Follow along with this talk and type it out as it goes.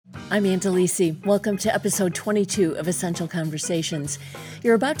I'm Aunt Lisi. Welcome to episode 22 of Essential Conversations.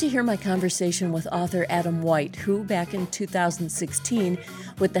 You're about to hear my conversation with author Adam White, who back in 2016,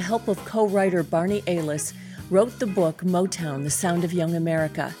 with the help of co-writer Barney Aliss, wrote the book Motown, The Sound of Young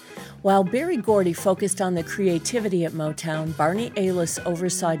America. While Berry Gordy focused on the creativity at Motown, Barney Aliss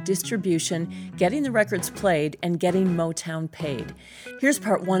oversaw distribution, getting the records played, and getting Motown paid. Here's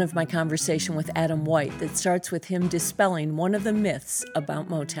part one of my conversation with Adam White that starts with him dispelling one of the myths about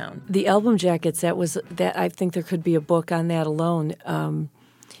Motown. The album jackets, that I think there could be a book on that alone,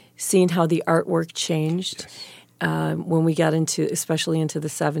 seeing how the artwork changed. Yes. When we got especially into the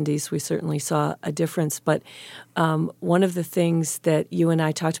 70s, we certainly saw a difference. But one of the things that you and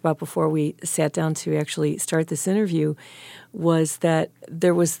I talked about before we sat down to actually start this interview was that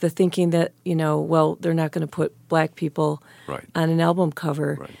there was the thinking that, they're not going to put black people Right. on an album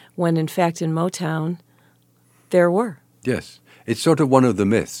cover, Right. when in fact in Motown there were. Yes. It's sort of one of the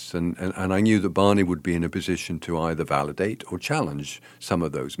myths, and I knew that Barney would be in a position to either validate or challenge some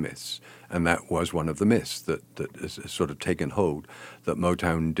of those myths. And that was one of the myths that has sort of taken hold, that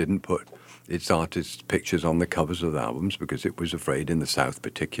Motown didn't put its artists' pictures on the covers of the albums because it was afraid, in the South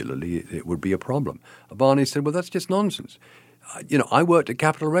particularly, it would be a problem. Barney said, well, that's just nonsense. I worked at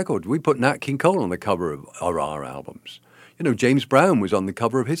Capitol Records. We put Nat King Cole on the cover of our albums. James Brown was on the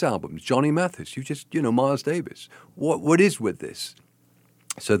cover of his albums. Johnny Mathis, Miles Davis. What is with this?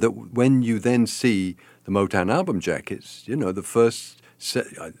 So that when you then see the Motown album jackets, the first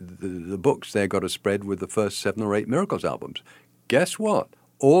the books there got a spread with the first 7 or 8 Miracles albums. Guess what?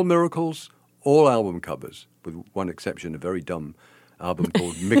 All Miracles, all album covers, with one exception, a very dumb album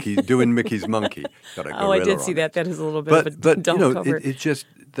called Doing Mickey's Monkey. Got a gorilla I did see that. That is a little bit of a dumb cover. It's just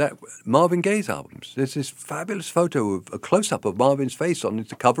that Marvin Gaye's albums. There's this fabulous photo of a close-up of Marvin's face on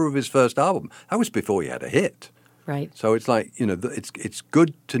the cover of his first album. That was before he had a hit. Right. So it's like, it's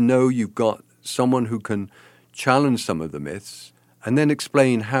good to know you've got someone who can challenge some of the myths and then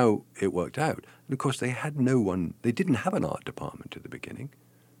explain how it worked out. And of course, they didn't have an art department at the beginning.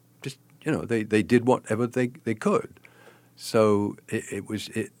 Just, they did whatever they could. So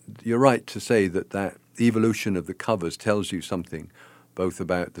you're right to say that evolution of the covers tells you something both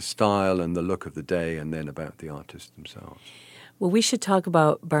about the style and the look of the day and then about the artists themselves. Well, we should talk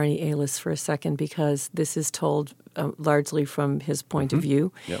about Barney Aliss for a second because this is told largely from his point of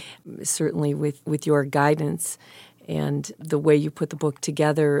view, Yep. Certainly with your guidance and the way you put the book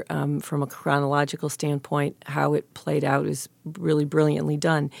together from a chronological standpoint, how it played out is really brilliantly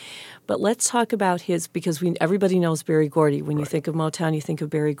done. But let's talk about because everybody knows Berry Gordy. When you think of Motown, you think of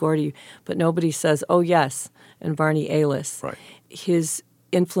Berry Gordy, but nobody says, oh, yes, and Barney Aliss. Right. His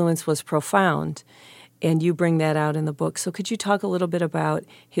influence was profound, and you bring that out in the book. So could you talk a little bit about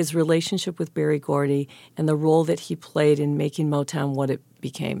his relationship with Berry Gordy and the role that he played in making Motown what it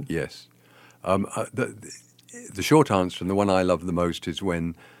became? Yes. The short answer, and the one I love the most, is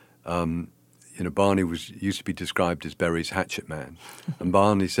when Barney used to be described as Berry's hatchet man. And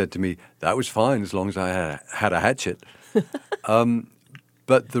Barney said to me, that was fine as long as I had a hatchet.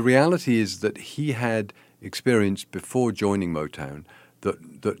 But the reality is that he had experience before joining Motown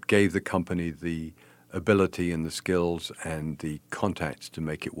that gave the company the ability and the skills and the contacts to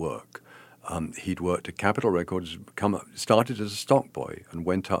make it work. He'd worked at Capitol Records, started as a stock boy and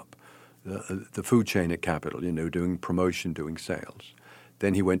went up the food chain at Capitol, doing promotion, doing sales.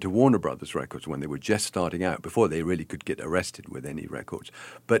 Then he went to Warner Brothers Records when they were just starting out, before they really could get arrested with any records.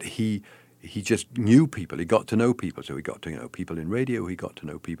 But he just knew people. He got to know people. So he got to know people in radio. He got to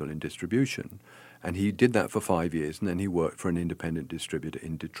know people in distribution. And he did that for 5 years. And then he worked for an independent distributor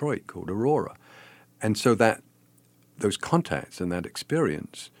in Detroit called Aurora. And so those contacts and that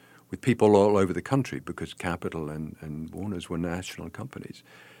experience with people all over the country, because Capitol and Warner's were national companies,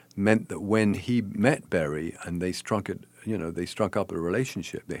 meant that when he met Berry and they struck up a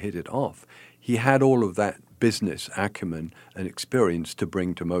relationship, they hit it off, he had all of that business acumen and experience to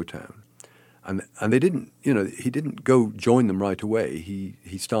bring to Motown. And they didn't, he didn't go join them right away.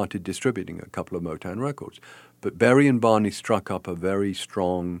 He started distributing a couple of Motown records. But Berry and Barney struck up a very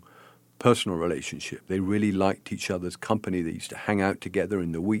strong personal relationship. They really liked each other's company. They used to hang out together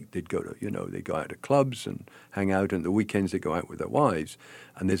in the week. They'd go to, they go out to clubs and hang out, and the weekends they go out with their wives.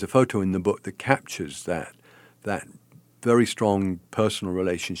 And there's a photo in the book that captures that very strong personal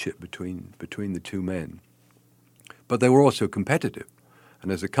relationship between the two men. But they were also competitive.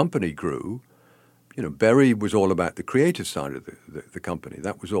 And as the company grew, Berry was all about the creative side of the company.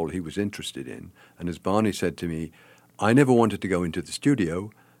 That was all he was interested in. And as Barney said to me, I never wanted to go into the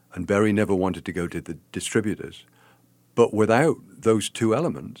studio, and Berry never wanted to go to the distributors. But without those two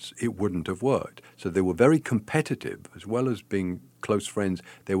elements, it wouldn't have worked. So they were very competitive, as well as being close friends.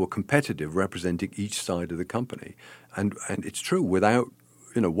 They were competitive, representing each side of the company. And it's true, without,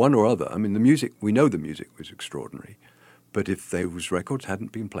 one or other. I mean, we know the music was extraordinary. But if those records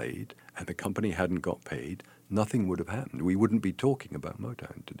hadn't been played and the company hadn't got paid, nothing would have happened. We wouldn't be talking about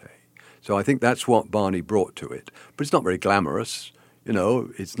Motown today. So I think that's what Barney brought to it. But it's not very glamorous.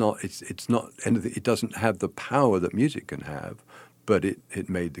 It's not anything. It doesn't have the power that music can have, but it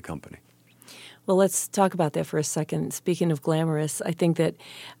made the company. Well, let's talk about that for a second. Speaking of glamorous, I think that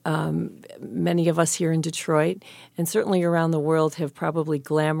many of us here in Detroit and certainly around the world have probably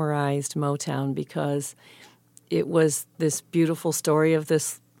glamorized Motown because it was this beautiful story of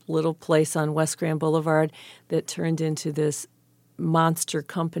this little place on West Grand Boulevard that turned into this monster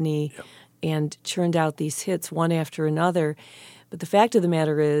company and churned out these hits one after another. But the fact of the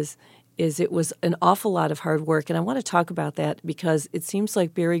matter is it was an awful lot of hard work. And I want to talk about that because it seems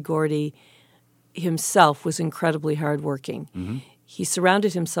like Berry Gordy himself was incredibly hardworking. Mm-hmm. He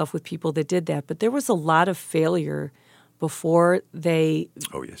surrounded himself with people that did that. But there was a lot of failure before they...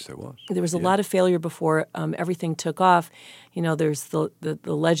 Oh, yes, there was. There was a lot of failure before everything took off. There's the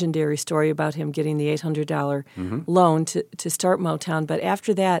legendary story about him getting the $800 loan to start Motown. But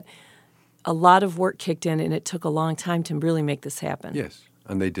after that, a lot of work kicked in, and it took a long time to really make this happen. Yes,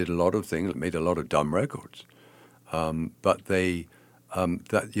 and they did a lot of things, made a lot of dumb records. But they...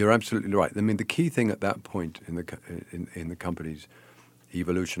 you're absolutely right. I mean, the key thing at that point in the company's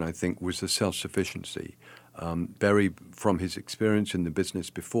evolution, I think, was the self-sufficiency. Berry, from his experience in the business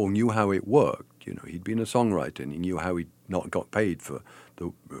before, knew how it worked. He'd been a songwriter, and he knew how he not got paid for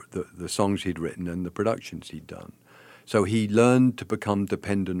the songs he'd written and the productions he'd done. So he learned to become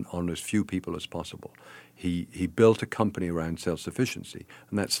dependent on as few people as possible. He built a company around self-sufficiency,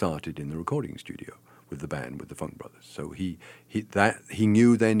 and that started in the recording studio with the band, with the Funk Brothers. So he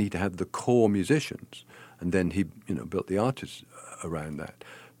knew then he'd have the core musicians, and then he built the artists around that.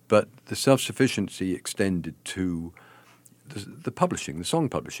 But the self-sufficiency extended to the publishing, the song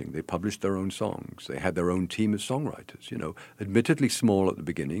publishing. They published their own songs. They had their own team of songwriters, admittedly small at the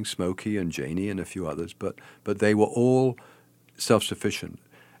beginning, Smokey and Janie and a few others, but they were all self-sufficient.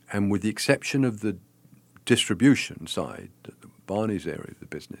 And with the exception of the distribution side, Barney's area of the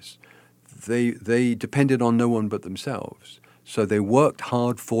business, they depended on no one but themselves. So they worked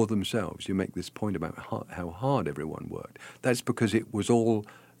hard for themselves. You make this point about how hard everyone worked. That's because it was all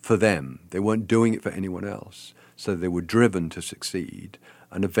for them. They weren't doing it for anyone else. So they were driven to succeed.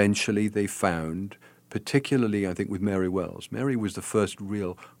 And eventually they found, particularly I think with Mary Wells, Mary was the first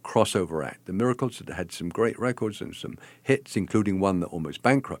real crossover act. The Miracles had some great records and some hits, including one that almost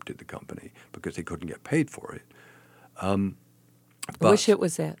bankrupted the company because they couldn't get paid for it. Which hit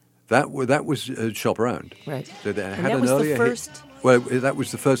was that? That was Shop Around. Right. So they and had that an was earlier the first... hit. Well, that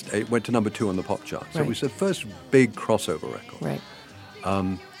was the first. It went to number 2 on the pop chart. So right. It was the first big crossover record. Right.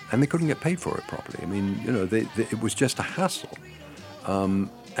 And they couldn't get paid for it properly. I mean, it was just a hassle.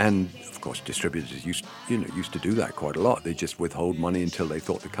 And of course, distributors used to do that quite a lot. They just withhold money until they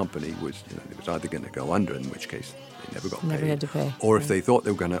thought the company was, it was either going to go under, in which case they never got paid. Never had to pay. Or if they thought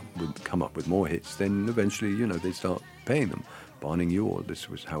they were going to come up with more hits, then eventually, they'd start paying them. Barney knew all this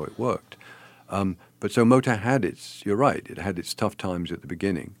was how it worked. But so Motown had you're right, it had its tough times at the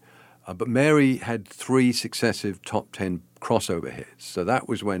beginning. But Mary had 3 successive top 10 crossover hits. So that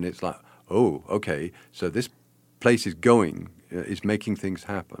was when it's like, oh, okay, so this place is making things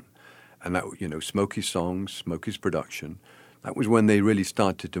happen. And that, Smokey's songs, Smokey's production, that was when they really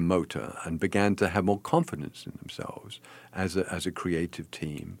started to motor and began to have more confidence in themselves as a creative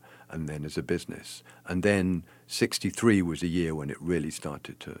team and then as a business. And then 63 was a year when it really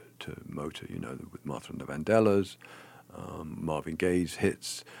started to motor, with Martha and the Vandellas, Marvin Gaye's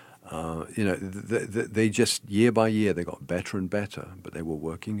hits. They just, year by year, they got better and better, but they were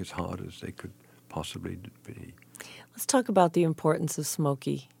working as hard as they could possibly be. Let's talk about the importance of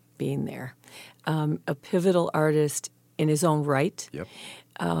Smokey being there. A pivotal artist in his own right. Yep.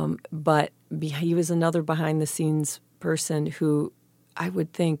 But he was another behind-the-scenes person who I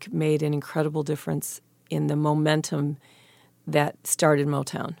would think made an incredible difference in the momentum that started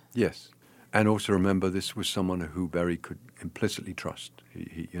Motown. Yes. And also remember, this was someone who Berry could implicitly trust.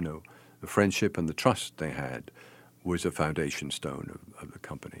 He the friendship and the trust they had was a foundation stone of the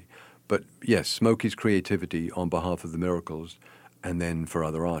company. But yes, Smokey's creativity on behalf of the Miracles and then for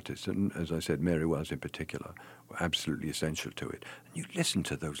other artists, and as I said, Mary Wells in particular, were absolutely essential to it. And you listen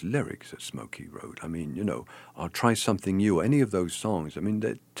to those lyrics that Smokey wrote. I mean, I'll try something new. Any of those songs, I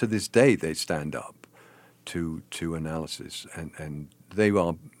mean, to this day they stand up to analysis, and they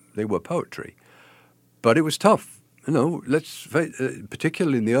were poetry. But it was tough,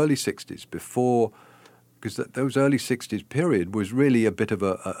 particularly in the early 60s, before because those early 60s period was really a bit of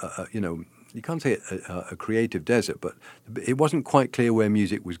a you can't say a creative desert, but it wasn't quite clear where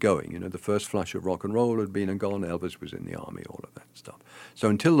music was going. The first flush of rock and roll had been and gone. Elvis was in the army, all of that stuff. So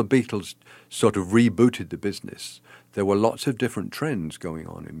until the Beatles sort of rebooted the business, there were lots of different trends going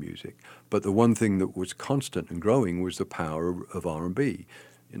on in music. But the one thing that was constant and growing was the power of R&B.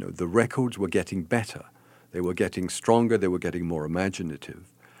 The records were getting better. They were getting stronger. They were getting more imaginative.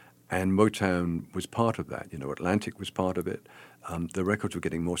 And Motown was part of that. Atlantic was part of it. The records were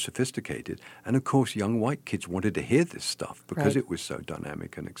getting more sophisticated. And, of course, young white kids wanted to hear this stuff because it was so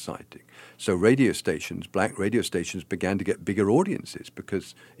dynamic and exciting. So radio stations, black radio stations, began to get bigger audiences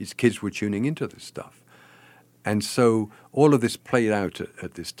because these kids were tuning into this stuff. And so all of this played out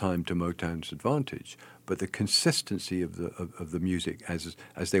at this time to Motown's advantage. But the consistency of the music as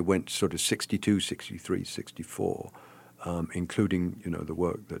they went sort of 62, 63, 64, including, the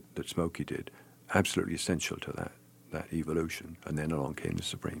work that Smokey did, absolutely essential to that evolution. And then along came the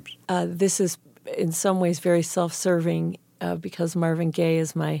Supremes. This is in some ways very self-serving because Marvin Gaye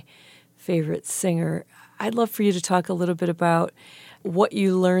is my favorite singer. I'd love for you to talk a little bit about what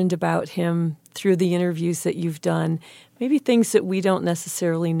you learned about him through the interviews that you've done, maybe things that we don't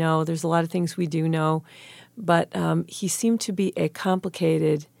necessarily know. There's a lot of things we do know, but he seemed to be a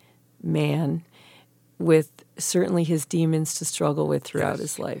complicated man with certainly his demons to struggle with throughout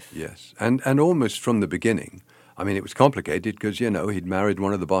his life. Yes, and almost from the beginning. I mean, it was complicated because, he'd married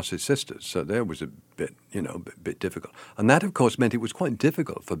one of the boss's sisters, so there was a bit, bit difficult. And that, of course, meant it was quite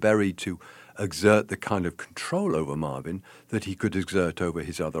difficult for Berry to exert the kind of control over Marvin that he could exert over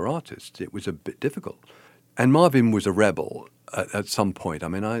his other artists. It was a bit difficult. And Marvin was a rebel at some point. I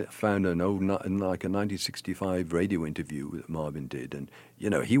mean, I found a 1965 radio interview that Marvin did, and,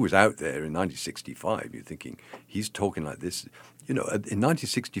 he was out there in 1965. You're thinking, he's talking like this. In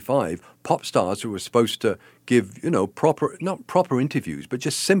 1965, pop stars who were supposed to give, not proper interviews, but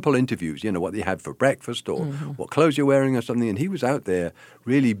just simple interviews, what they had for breakfast or what clothes you're wearing or something. And he was out there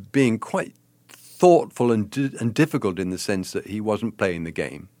really being quite thoughtful and difficult in the sense that he wasn't playing the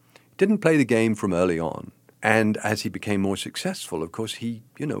game. He didn't play the game from early on. And as he became more successful, of course,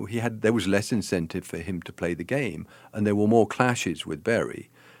 there was less incentive for him to play the game, and there were more clashes with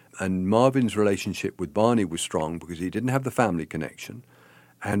Berry. And Marvin's relationship with Barney was strong because he didn't have the family connection,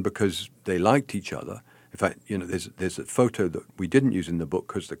 and because they liked each other. In fact, there's a photo that we didn't use in the book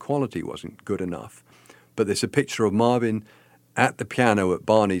because the quality wasn't good enough, but there's a picture of Marvin at the piano at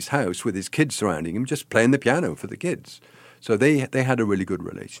Barney's house with his kids surrounding him, just playing the piano for the kids. So they had a really good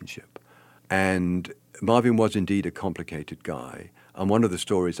relationship, and Marvin was indeed a complicated guy. And one of the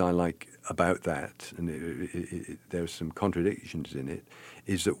stories I like about that, and there's some contradictions in it,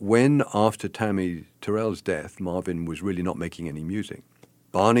 is that when, after Tammy Terrell's death, Marvin was really not making any music,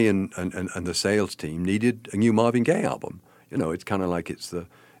 Barney and the sales team needed a new Marvin Gaye album. It's kind of like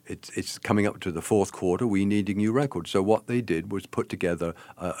it's coming up to the fourth quarter, we need a new record. So what they did was put together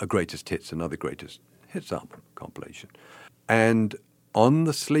a greatest hits, another greatest hits album compilation. And on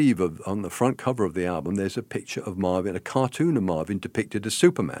the front cover of the album, there's a picture of Marvin, a cartoon of Marvin depicted as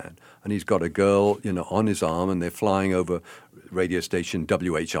Superman. And he's got a girl, on his arm, and they're flying over radio station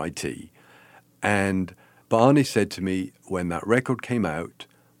WHIT. And Barney said to me, when that record came out,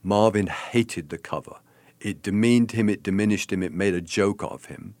 Marvin hated the cover. It demeaned him, it diminished him, it made a joke of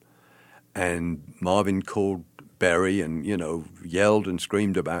him. And Marvin called Berry and, yelled and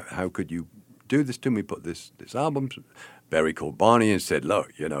screamed about, how could you do this to me, put this album. Berry called Barney and said,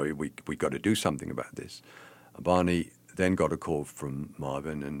 look, we got to do something about this. Barney then got a call from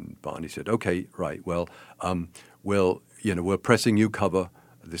Marvin, and Barney said, okay, right, well, we're pressing you cover.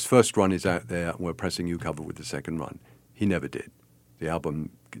 This first run is out there, and we're pressing you cover with the second run. He never did. The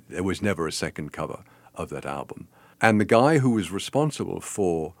album, there was never a second cover of that album. And the guy who was responsible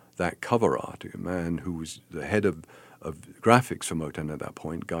for that cover art, a man who was the head of graphics for Motown at that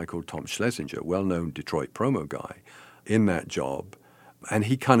point, a guy called Tom Schlesinger, well-known Detroit promo guy, in that job, and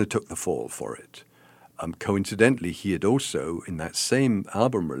he kind of took the fall for it. Coincidentally, he had also, in that same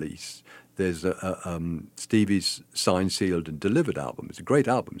album release, there's Stevie's Signed, Sealed, and Delivered album. It's a great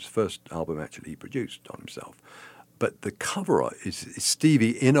album. It's the first album actually he produced on himself. But the cover art is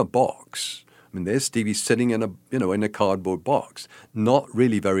Stevie in a box. I mean, there's Stevie sitting in a cardboard box, not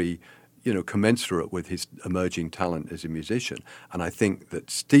really very, commensurate with his emerging talent as a musician. And I think that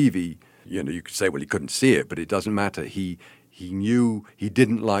Stevie, you could say, well, he couldn't see it, but it doesn't matter. He knew he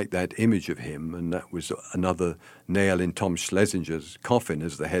didn't like that image of him, and that was another nail in Tom Schlesinger's coffin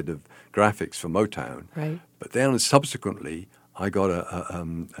as the head of graphics for Motown. Right. But then subsequently, I got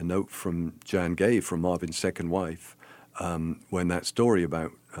a note from Jan Gaye, from Marvin's second wife, when that story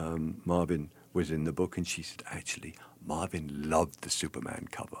about Marvin was in the book, and she said, actually, Marvin loved the Superman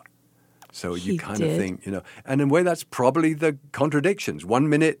cover. So He you kind did. of think, and in a way that's probably the contradictions. 1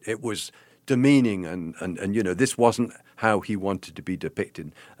 minute it was demeaning and this wasn't how he wanted to be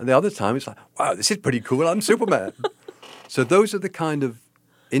depicted. And the other time it's like, wow, this is pretty cool, I'm Superman. So those are the kind of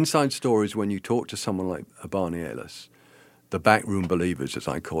inside stories when you talk to someone like Barney Ellis, the backroom believers, as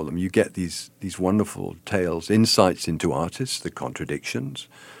I call them. You get these wonderful tales, insights into artists, the contradictions,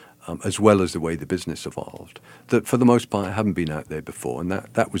 as well as the way the business evolved, that for the most part haven't been out there before. And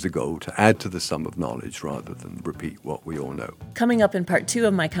that was the goal, to add to the sum of knowledge rather than repeat what we all know. Coming up in part 2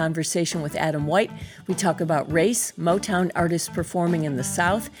 of my conversation with Adam White, we talk about race, Motown artists performing in the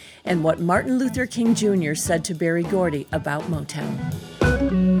South, and what Martin Luther King Jr. said to Berry Gordy about Motown.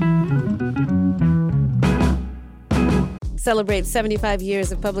 Celebrate 75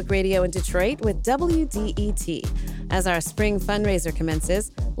 years of public radio in Detroit with WDET. As our spring fundraiser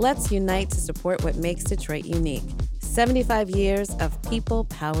commences, let's unite to support what makes Detroit unique. 75 years of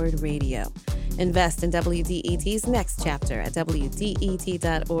people-powered radio. Invest in WDET's next chapter at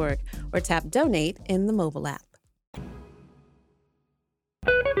WDET.org or tap Donate in the mobile app.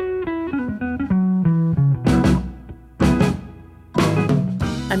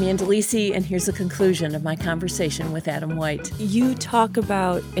 I'm Andalisi, and here's the conclusion of my conversation with Adam White. You talk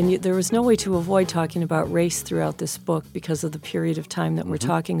about, and there was no way to avoid talking about race throughout this book because of the period of time that we're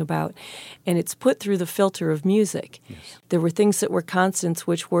talking about, and it's put through the filter of music. Yes. There were things that were constants,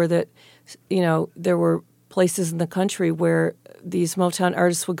 which were that, there were places in the country where these Motown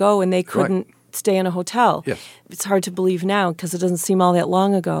artists would go and they couldn't stay in a hotel. Yes. It's hard to believe now because it doesn't seem all that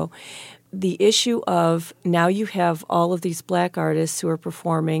long ago. The issue of now you have all of these black artists who are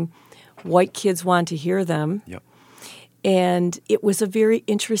performing, white kids want to hear them. Yep. And it was a very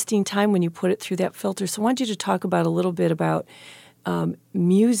interesting time when you put it through that filter. So I want you to talk about a little bit about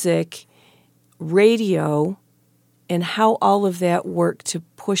music, radio, and how all of that worked to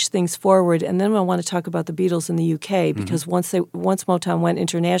push things forward. And then I want to talk about the Beatles in the UK, because once Motown went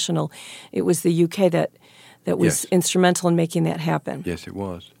international, it was the UK that was instrumental in making that happen. Yes, it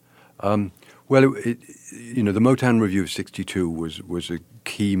was. The Motown Review of '62 was a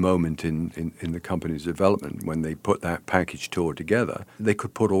key moment in the company's development when they put that package tour together. They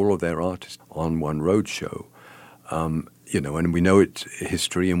could put all of their artists on one road show, and we know its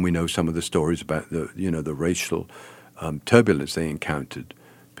history, and we know some of the stories about the racial turbulence they encountered,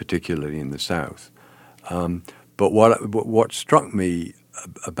 particularly in the South. But what struck me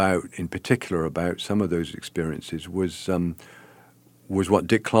in particular about some of those experiences was what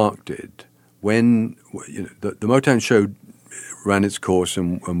Dick Clark did when the Motown show ran its course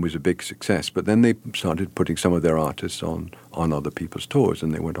and was a big success. But then they started putting some of their artists on other people's tours,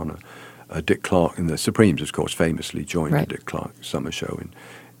 and they went on a Dick Clark, and the Supremes, of course, famously joined the Dick Clark summer show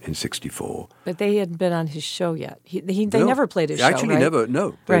in '64. But they hadn't been on his show yet. They never played his show. Actually, right? never.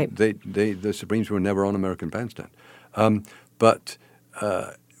 No, Right. The Supremes were never on American Bandstand. But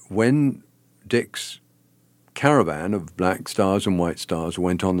when Dick's caravan of black stars and white stars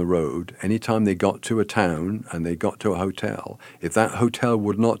went on the road, anytime they got to a town and they got to a hotel, if that hotel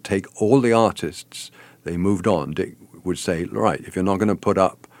would not take all the artists, they moved on. Dick would say, right, if you're not going to put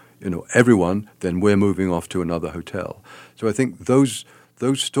up, everyone, then we're moving off to another hotel. So I think those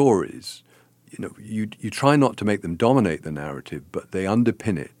stories, you try not to make them dominate the narrative, but they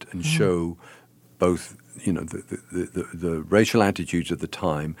underpin it and show both the racial attitudes of the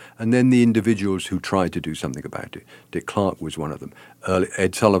time, and then the individuals who tried to do something about it. Dick Clark was one of them.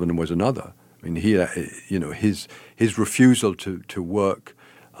 Ed Sullivan was another. I mean, his refusal to work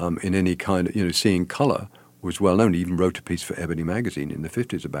in any kind of seeing color was well known. He even wrote a piece for Ebony magazine in the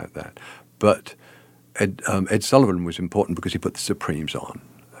 50s about that. But Ed Sullivan was important because he put the Supremes on,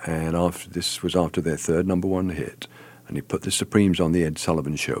 and this was after their third number one hit. And he put the Supremes on the Ed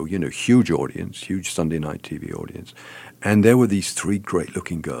Sullivan Show, huge audience, huge Sunday night TV audience. And there were these three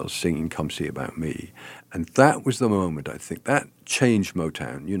great-looking girls singing Come See About Me. And that was the moment, I think, that changed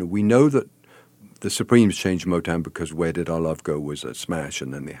Motown. We know that the Supremes changed Motown because Where Did Our Love Go was a smash,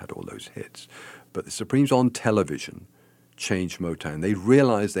 and then they had all those hits. But the Supremes on television changed Motown. They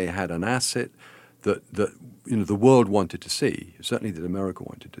realized they had an asset that the world wanted to see, certainly that America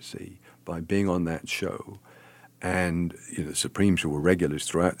wanted to see, by being on that show. And the Supremes were regulars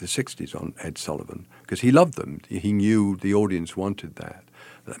throughout the 60s on Ed Sullivan because he loved them. He knew the audience wanted that.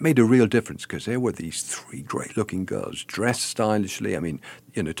 That made a real difference because there were these three great-looking girls dressed stylishly. I mean,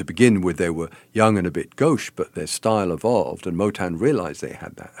 to begin with, they were young and a bit gauche, but their style evolved, and Motown realized they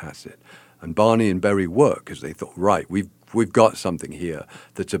had that asset. And Barney and Berry worked because they thought, right, we've got something here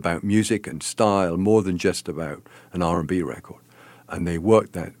that's about music and style more than just about an R&B record. And they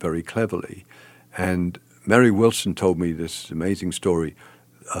worked that very cleverly. And Mary Wilson told me this amazing story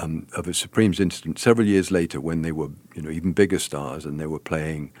of a Supremes incident several years later when they were, even bigger stars and they were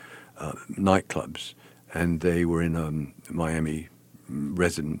playing nightclubs, and they were in a Miami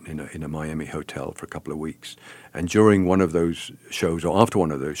resident in a Miami hotel for a couple of weeks. And during one of those shows, or after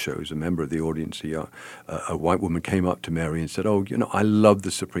one of those shows, a member of the audience, a white woman, came up to Mary and said, "Oh, I love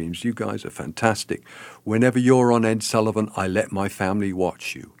the Supremes. You guys are fantastic. Whenever you're on Ed Sullivan, I let my family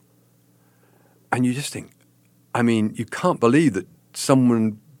watch you." And you just think, you can't believe that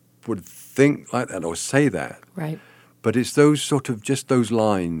someone would think like that or say that. Right. But it's those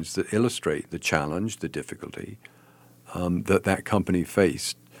lines that illustrate the challenge, the difficulty that company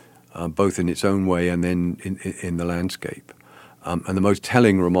faced, both in its own way and then in the landscape. And the most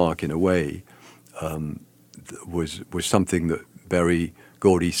telling remark, in a way, was something that Berry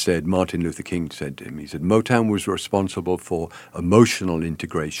Gordy said, Martin Luther King said to him. He said, "Motown was responsible for emotional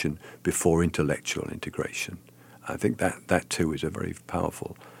integration before intellectual integration." I think that too is a very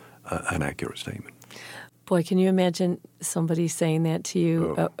powerful and accurate statement. Boy, can you imagine somebody saying that to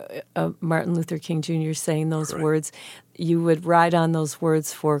you, Martin Luther King Jr. saying those Correct. words? You would ride on those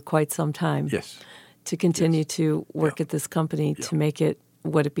words for quite some time. Yes. To continue to work at this company to make it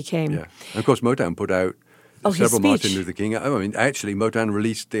what it became. Yeah. And of course, Motown put out his several speech. Martin Luther King. Actually, Motown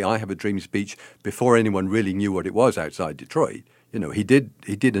released the "I Have a Dream" speech before anyone really knew what it was outside Detroit. He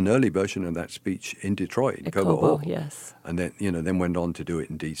did an early version of that speech in Detroit, in Cobo Hall. Yes. And then, then went on to do it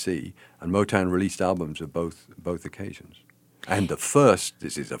in D.C. And Motown released albums of both occasions. And the first,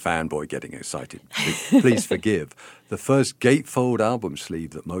 this is a fanboy getting excited, please forgive, the first gatefold album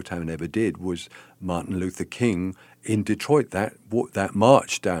sleeve that Motown ever did was Martin Luther King in Detroit, that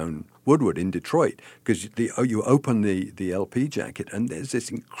march down Woodward in Detroit, because you open the LP jacket and there's this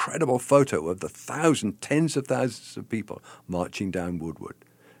incredible photo of the tens of thousands of people marching down Woodward.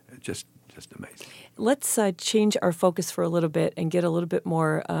 Just amazing. Let's change our focus for a little bit and get a little bit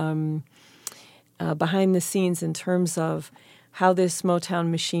more behind the scenes in terms of how this Motown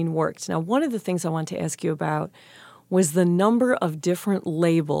machine worked. Now, one of the things I want to ask you about was the number of different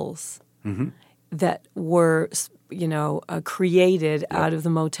labels that were created out of the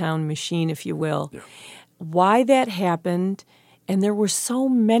Motown machine, if you will. Yeah. Why that happened, and there were so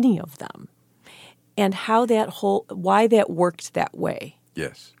many of them, and why that worked that way.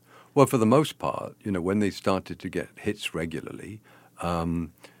 Yes. Well, for the most part, when they started to get hits regularly,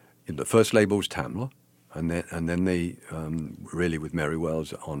 the first label was Tamla, and then they really with Mary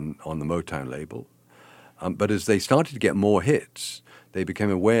Wells on the Motown label. But as they started to get more hits, they became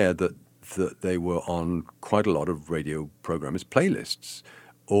aware that they were on quite a lot of radio programmers' playlists,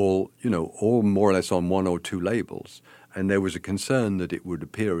 all more or less on one or two labels. And there was a concern that it would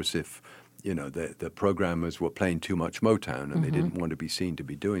appear as if, the programmers were playing too much Motown, and they didn't want to be seen to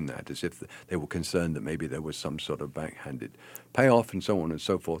be doing that, as if they were concerned that maybe there was some sort of backhanded payoff and so on and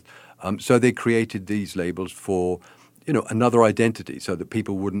so forth. So they created these labels for, another identity, so that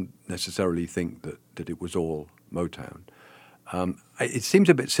people wouldn't necessarily think that it was all Motown. It seems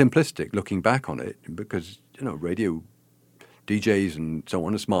a bit simplistic looking back on it because, radio DJs and so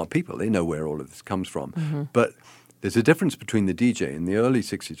on are smart people. They know where all of this comes from. But there's a difference between the DJ. In the early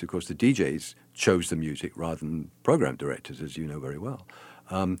 60s, of course, the DJs chose the music rather than program directors, as you know very well.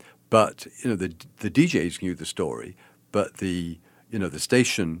 But, the DJs knew the story, but the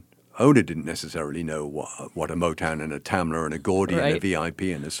station owner didn't necessarily know what a Motown and a Tamla and a Gordy and a VIP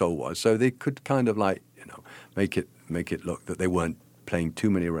and a soul was. So they could kind of make it look that they weren't playing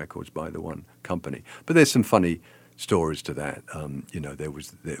too many records by the one company. But there's some funny stories to that. There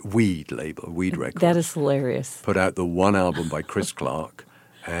was the Weed label, Weed Records. That is hilarious. Put out the one album by Chris Clark,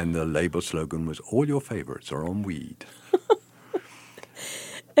 and the label slogan was, "All your favorites are on Weed."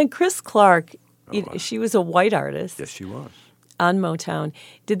 And Chris Clark, she was a white artist. Yes, she was. On Motown.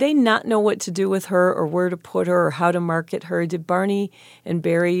 Did they not know what to do with her or where to put her or how to market her? Did Barney and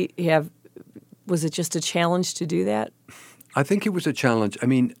Berry was it just a challenge to do that? I think it was a challenge.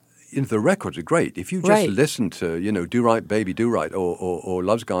 The records are great. If you just listen to, Do Right, Baby, Do Right, or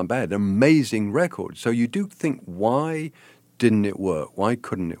Love's Gone Bad, they're amazing records. So you do think, why didn't it work? Why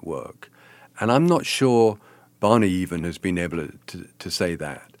couldn't it work? And I'm not sure Barney even has been able to say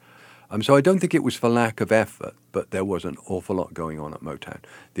that. So I don't think it was for lack of effort, but there was an awful lot going on at Motown.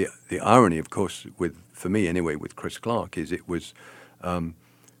 The irony, of course, for me anyway, with Chris Clark, is it was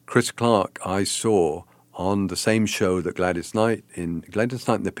Chris Clark I saw on the same show that Gladys Knight in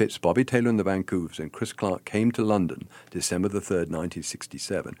the Pits, Bobby Taylor and the Vancouvers, and Chris Clark came to London December the 3rd,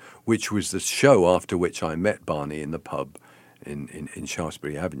 1967, which was the show after which I met Barney in the pub in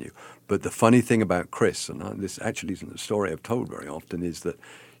Shaftesbury Avenue. But the funny thing about Chris, and this actually isn't a story I've told very often, is that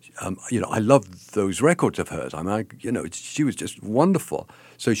I loved those records of hers. She was just wonderful.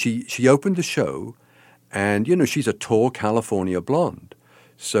 So she opened the show, and she's a tall California blonde.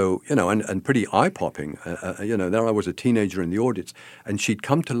 So, and pretty eye-popping. There I was a teenager in the audience, and she'd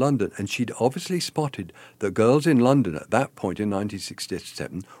come to London, and she'd obviously spotted that girls in London at that point in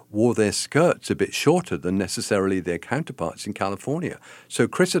 1967 wore their skirts a bit shorter than necessarily their counterparts in California. So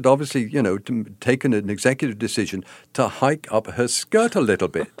Chris had obviously, taken an executive decision to hike up her skirt a little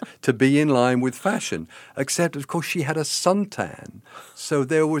bit to be in line with fashion, except, of course, she had a suntan. So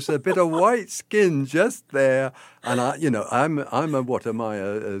there was a bit of white skin just there. And I'm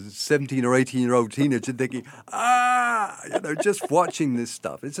a 17 or 18-year-old teenager thinking, just watching this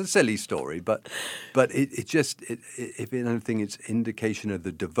stuff. It's a silly story, but if anything, it's indication of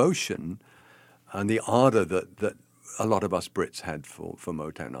the devotion and the ardor that a lot of us Brits had for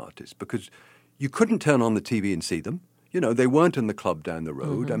Motown artists, because you couldn't turn on the TV and see them. They weren't in the club down the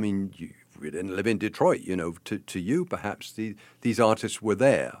road. Mm-hmm. I mean, we didn't live in Detroit. To you, perhaps these artists were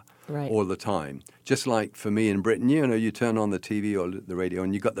there. Right. All the time. Just like for me in Britain, you turn on the TV or the radio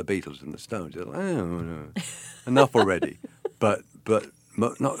and you got the Beatles and the Stones. You're like, no, enough already. But who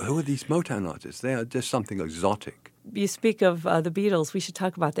are these Motown artists? They are just something exotic. You speak of the Beatles. We should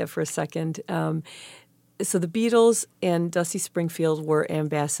talk about that for a second. So the Beatles and Dusty Springfield were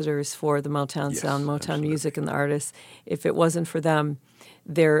ambassadors for the Motown sound, Motown absolutely. Music, and the artists. If it wasn't for them,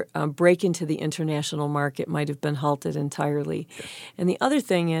 their break into the international market might have been halted entirely. Yes. And the other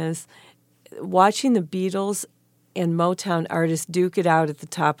thing is, watching the Beatles and Motown artists duke it out at the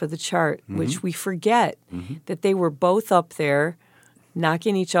top of the chart, mm-hmm. which we forget that they were both up there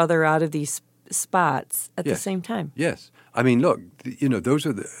knocking each other out of these spots at the same time. Yes. I mean, look, those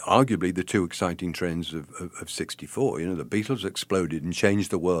are arguably the two exciting trends of 64. The Beatles exploded and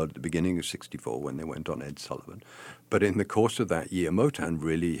changed the world at the beginning of 64 when they went on Ed Sullivan. But in the course of that year, Motown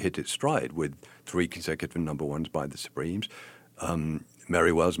really hit its stride with 3 consecutive number ones by the Supremes.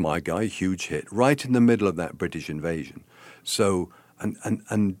 Mary Wells' My Guy, huge hit, right in the middle of that British invasion. So,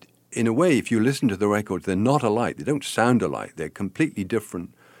 and in a way, if you listen to the records, they're not alike. They don't sound alike. They're completely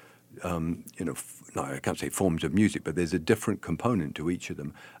different, I can't say forms of music, but there's a different component to each of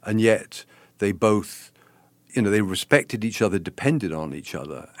them. And yet they both, they respected each other, depended on each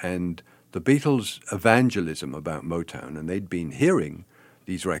other. And the Beatles' evangelism about Motown, and they'd been hearing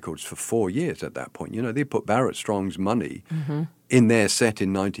these records for 4 years at that point. They put Barrett Strong's Money in their set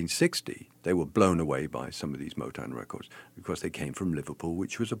in 1960. They were blown away by some of these Motown records because they came from Liverpool,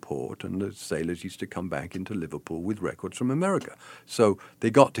 which was a port, and the sailors used to come back into Liverpool with records from America. So they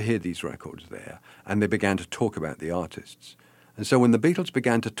got to hear these records there, and they began to talk about the artists. And so when the Beatles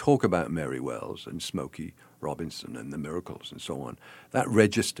began to talk about Mary Wells and Smokey Robinson and the Miracles and so on, that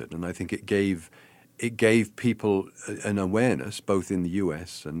registered, and I think it gave people an awareness, both in the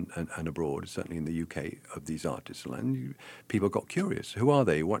US and abroad, certainly in the UK, of these artists. And people got curious. Who are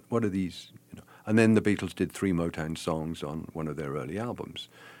they? What are these? And then the Beatles did 3 Motown songs on one of their early albums.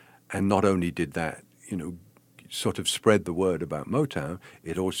 And not only did that, sort of spread the word about Motown,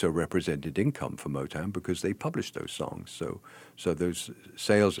 it also represented income for Motown because they published those songs. So those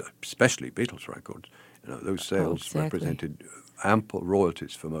sales, especially Beatles records, those sales represented ample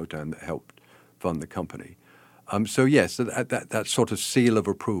royalties for Motown that helped fund the company. So that sort of seal of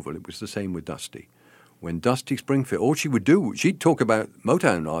approval, it was the same with Dusty. When Dusty Springfield, all she would do, she'd talk about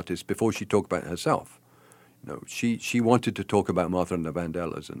Motown artists before she'd talk about herself. She wanted to talk about Martha and the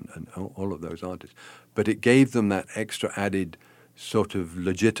Vandellas and all of those artists. But it gave them that extra added sort of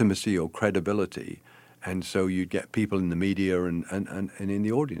legitimacy or credibility. And so you'd get people in the media and in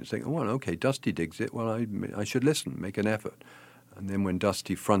the audience saying, oh, well, okay, Dusty digs it. Well, I should listen, make an effort. And then when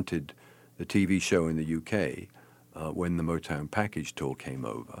Dusty fronted the TV show in the UK, when the Motown Package tour came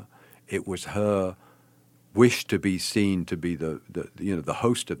over, it was her wish to be seen to be the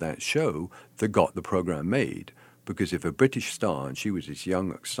host of that show that got the program made. Because if a British star, and she was this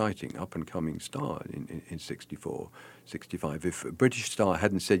young, exciting, up-and-coming star in 64, 65, if a British star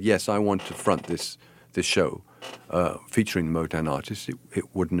hadn't said, yes, I want to front this show featuring the Motown artists,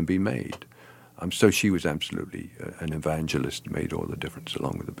 it wouldn't have been made. So she was absolutely an evangelist, made all the difference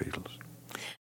along with the Beatles.